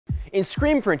In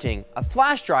screen printing, a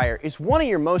flash dryer is one of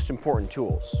your most important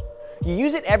tools. You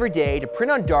use it every day to print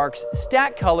on darks,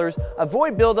 stack colors,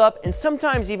 avoid buildup, and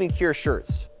sometimes even cure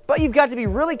shirts. But you've got to be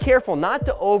really careful not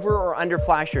to over or under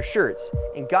flash your shirts,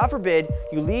 and God forbid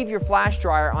you leave your flash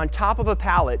dryer on top of a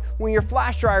pallet when your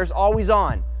flash dryer is always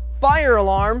on. Fire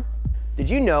alarm! Did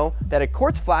you know that a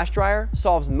quartz flash dryer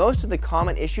solves most of the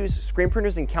common issues screen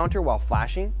printers encounter while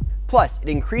flashing? Plus, it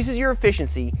increases your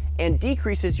efficiency and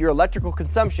decreases your electrical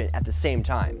consumption at the same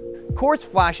time. Quartz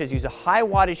flashes use a high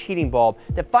wattage heating bulb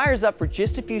that fires up for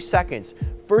just a few seconds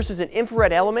versus an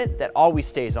infrared element that always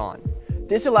stays on.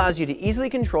 This allows you to easily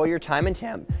control your time and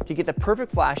temp to get the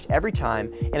perfect flash every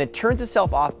time, and it turns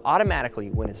itself off automatically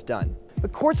when it's done.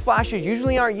 But quartz flashes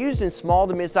usually aren't used in small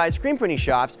to mid-sized screen printing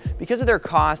shops because of their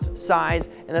cost, size,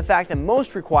 and the fact that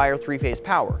most require three-phase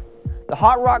power. The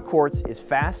HOTROQ Quartz is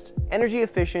fast, energy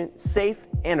efficient, safe,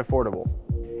 and affordable.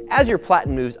 As your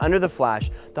platen moves under the flash,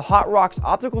 the HOTROQ's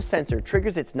optical sensor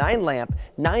triggers its 9-lamp,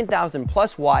 9,000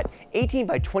 plus watt, 18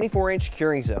 by 24 inch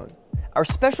curing zone. Our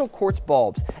special quartz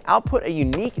bulbs output a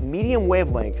unique medium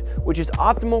wavelength, which is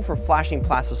optimal for flashing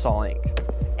plastisol ink.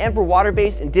 And for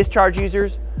water-based and discharge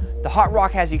users, the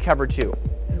HOTROQ has you covered too,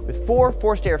 with 4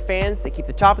 forced air fans that keep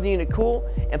the top of the unit cool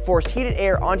and force heated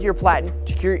air onto your platen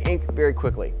to cure your ink very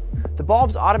quickly. The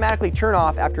bulbs automatically turn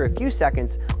off after a few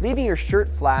seconds, leaving your shirt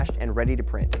flashed and ready to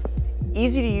print.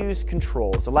 Easy to use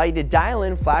controls allow you to dial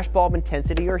in flash bulb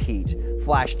intensity or heat,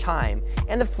 flash time,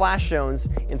 and the flash zones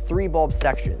in 3 bulb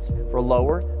sections for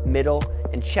lower, middle,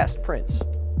 and chest prints.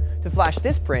 To flash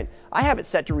this print, I have it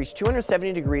set to reach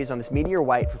 270 degrees on this meteor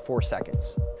white for 4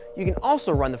 seconds. You can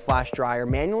also run the flash dryer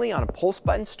manually on a pulse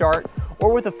button start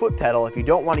or with a foot pedal if you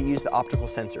don't want to use the optical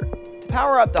sensor. To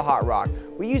power up the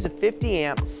HOTROQ, we use a 50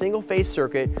 amp single phase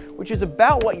circuit, which is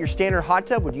about what your standard hot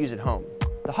tub would use at home.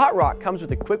 The HOTROQ comes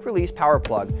with a quick release power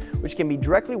plug, which can be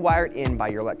directly wired in by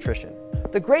your electrician.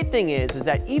 The great thing is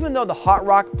that even though the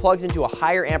HOTROQ plugs into a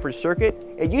higher amperage circuit,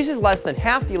 it uses less than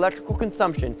half the electrical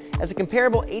consumption as a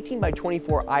comparable 18 by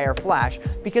 24 IR flash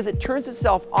because it turns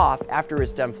itself off after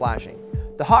it's done flashing.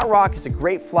 The HOTROQ is a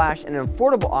great flash and an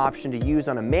affordable option to use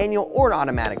on a manual or an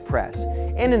automatic press,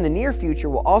 and in the near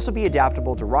future will also be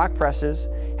adaptable to rock presses,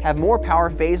 have more power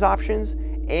phase options,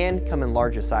 and come in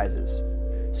larger sizes.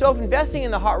 So if investing in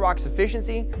the HOTROQ's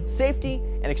efficiency, safety,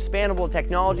 and expandable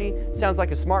technology sounds like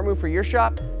a smart move for your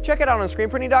shop, check it out on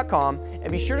screenprinting.com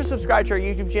and be sure to subscribe to our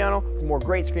YouTube channel for more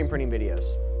great screen printing videos.